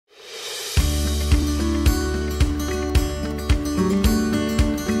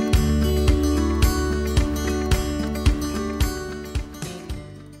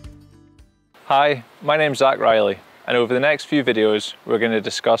Hi, my name's Zach Riley, and over the next few videos we're going to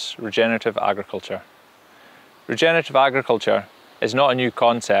discuss regenerative agriculture. Regenerative agriculture is not a new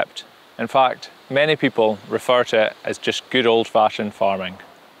concept. In fact, many people refer to it as just good old-fashioned farming.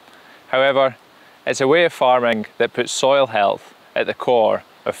 However, it's a way of farming that puts soil health at the core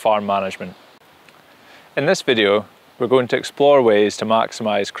of farm management. In this video, we're going to explore ways to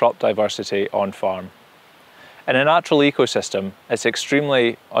maximise crop diversity on farm. In a natural ecosystem, it's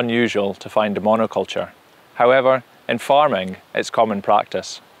extremely unusual to find a monoculture. However, in farming, it's common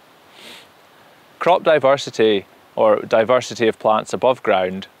practice. Crop diversity, or diversity of plants above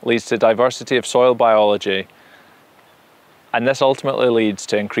ground, leads to diversity of soil biology, and this ultimately leads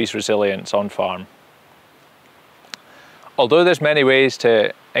to increased resilience on farm. Although there's many ways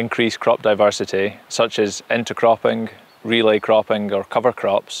to increase crop diversity, such as intercropping, relay cropping or cover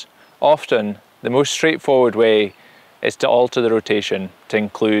crops, often the most straightforward way is to alter the rotation to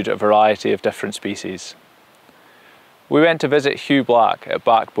include a variety of different species. We went to visit Hugh Black at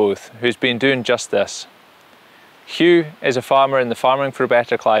Backboth, who's been doing just this. Hugh is a farmer in the Farming for a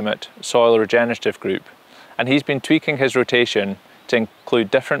Better Climate Soil Regenerative Group, and he's been tweaking his rotation to include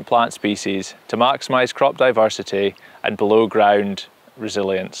different plant species to maximise crop diversity and below ground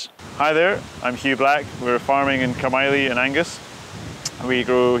resilience. Hi there, I'm Hugh Black. We're farming in Carmiley in Angus. We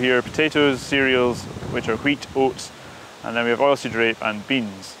grow here potatoes, cereals, which are wheat, oats, and then we have oilseed rape and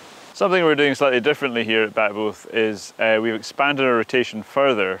beans. Something we're doing slightly differently here at Backboth is we've expanded our rotation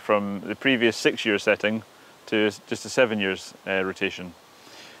further from the previous 6-year setting to just a 7 years rotation.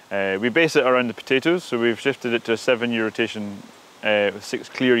 We base it around the potatoes, so we've shifted it to a 7-year rotation with 6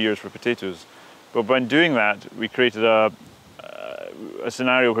 clear years for potatoes. But when doing that, we created a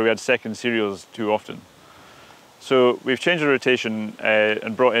scenario where we had second cereals too often. So we've changed the rotation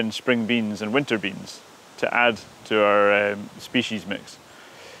and brought in spring beans and winter beans to add to our species mix.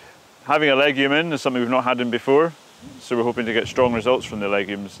 Having a legume in is something we've not had in before, so we're hoping to get strong results from the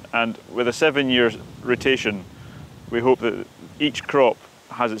legumes. And with a 7-year rotation, we hope that each crop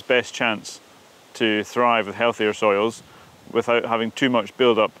has its best chance to thrive with healthier soils without having too much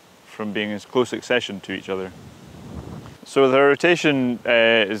build-up from being in close succession to each other. So the rotation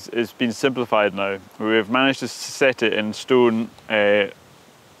is been simplified now. We've managed to set it in stone,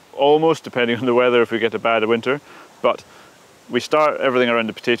 almost, depending on the weather, if we get a bad winter, but we start everything around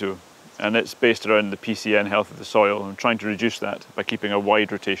the potato, and it's based around the PCN health of the soil. I'm trying to reduce that by keeping a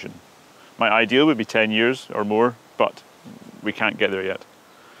wide rotation. My ideal would be 10 years or more, but we can't get there yet.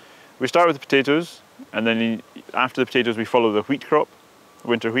 We start with the potatoes, and then after the potatoes we follow the wheat crop,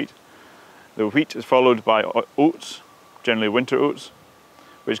 winter wheat. The wheat is followed by oats, generally winter oats,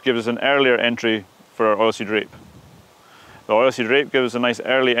 which gives us an earlier entry for our oilseed rape. The oilseed rape gives us a nice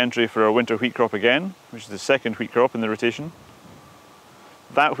early entry for our winter wheat crop again, which is the second wheat crop in the rotation.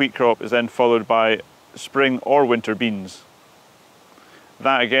 That wheat crop is then followed by spring or winter beans.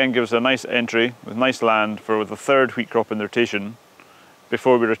 That again gives us a nice entry with nice land for the third wheat crop in the rotation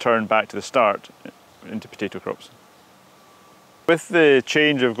before we return back to the start into potato crops. With the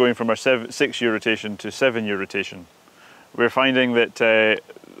change of going from our 6-year rotation to 7-year rotation, we're finding that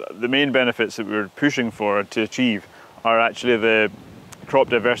the main benefits that we're pushing for to achieve are actually the crop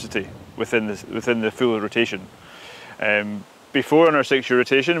diversity within the full rotation. Before in our 6-year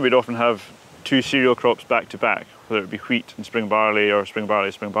rotation, we'd often have 2 cereal crops back to back, whether it be wheat and spring barley or spring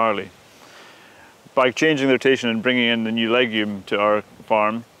barley. By changing the rotation and bringing in the new legume to our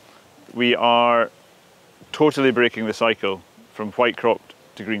farm, we are totally breaking the cycle from white crop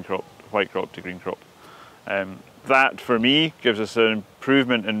to green crop, white crop to green crop. That, for me, gives us an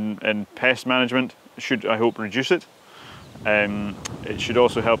improvement in pest management. It should, I hope, reduce it. It should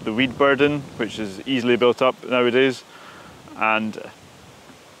also help the weed burden, which is easily built up nowadays. And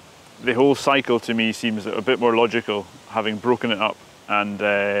the whole cycle, to me, seems a bit more logical, having broken it up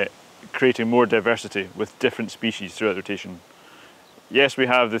and creating more diversity with different species throughout the rotation. Yes, we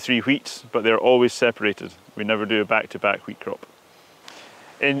have the 3 wheats, but they're always separated. We never do a back-to-back wheat crop.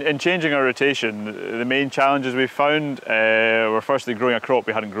 In changing our rotation, the main challenges we've found were firstly growing a crop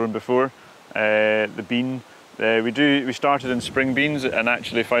we hadn't grown before, the bean. We started in spring beans and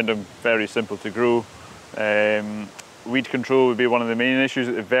actually found them very simple to grow. Weed control would be one of the main issues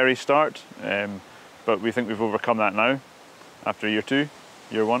at the very start, but we think we've overcome that now after year 2,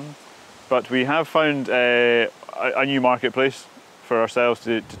 year 1. But we have found a new marketplace for ourselves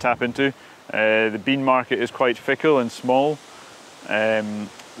to tap into. The bean market is quite fickle and small.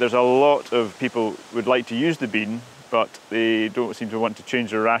 There's a lot of people would like to use the bean, but they don't seem to want to change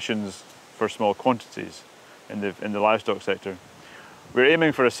their rations for small quantities in the livestock sector. We're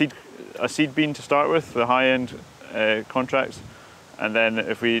aiming for a seed bean to start with, the high-end contracts, And then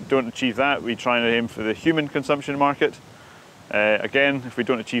if we don't achieve that, we try and aim for the human consumption market. Again, if we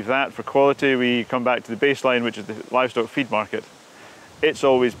don't achieve that for quality, we come back to the baseline, which is the livestock feed market. It's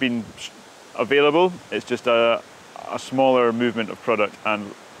always been available, it's just a smaller movement of product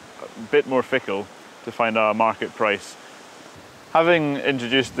and a bit more fickle to find a market price. Having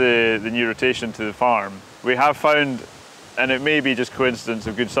introduced the new rotation to the farm, we have found, and it may be just coincidence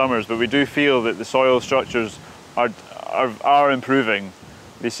of good summers, but we do feel that the soil structures are improving.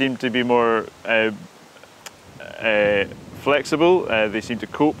 They seem to be more flexible. They seem to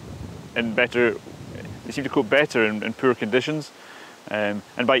cope better in poor conditions. And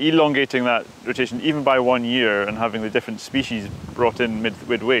by elongating that rotation even by 1 year and having the different species brought in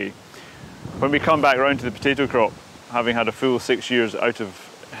midway, when we come back round to the potato crop, having had a full 6 years out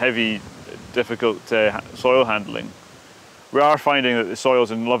of heavy, difficult soil handling, we are finding that the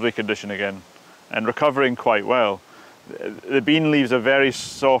soil's in lovely condition again and recovering quite well. The bean leaves a very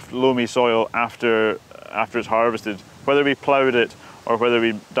soft, loamy soil after it's harvested. Whether we ploughed it or whether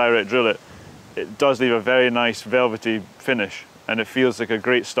we direct drill it, it does leave a very nice velvety finish, and it feels like a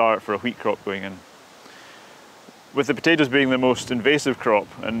great start for a wheat crop going in. With the potatoes being the most invasive crop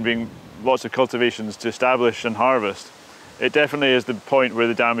and being lots of cultivations to establish and harvest, it definitely is the point where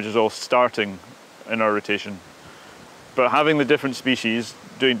the damage is all starting in our rotation. But having the different species,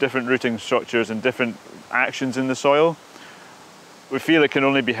 doing different rooting structures and different actions in the soil, we feel it can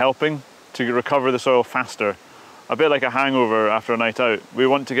only be helping to recover the soil faster. A bit like a hangover after a night out. We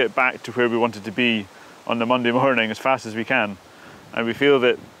want to get back to where we wanted to be on the Monday morning as fast as we can. And we feel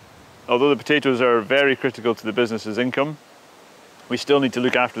that although the potatoes are very critical to the business's income, we still need to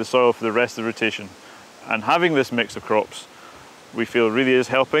look after the soil for the rest of the rotation. And having this mix of crops, we feel really is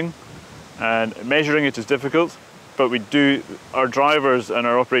helping. And measuring it is difficult, but our drivers and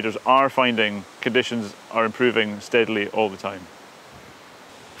our operators are finding conditions are improving steadily all the time.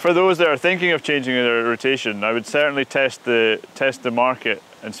 For those that are thinking of changing their rotation, I would certainly test the market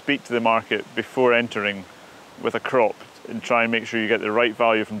and speak to the market before entering with a crop and try and make sure you get the right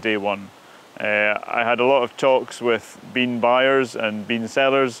value from day one. I had a lot of talks with bean buyers and bean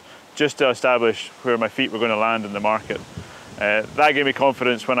sellers just to establish where my feet were going to land in the market. That gave me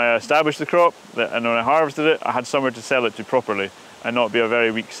confidence when I established the crop, and when I harvested it, I had somewhere to sell it to properly and not be a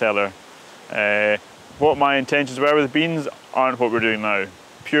very weak seller. What my intentions were with the beans aren't what we're doing now,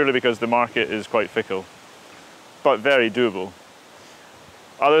 purely because the market is quite fickle, but very doable.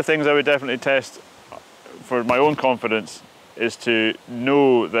 Other things I would definitely test for my own confidence is to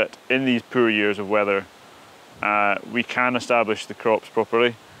know that in these poor years of weather, we can establish the crops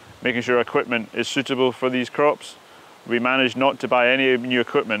properly, making sure equipment is suitable for these crops. We managed not to buy any new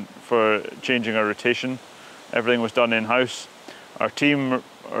equipment for changing our rotation. Everything was done in-house. Our team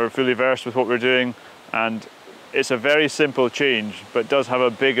are fully versed with what we're doing, and it's a very simple change, but does have a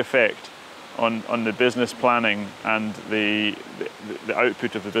big effect on the business planning and the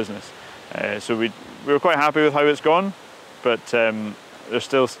output of the business. So we were quite happy with how it's gone, but there's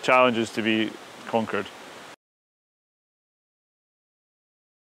still challenges to be conquered.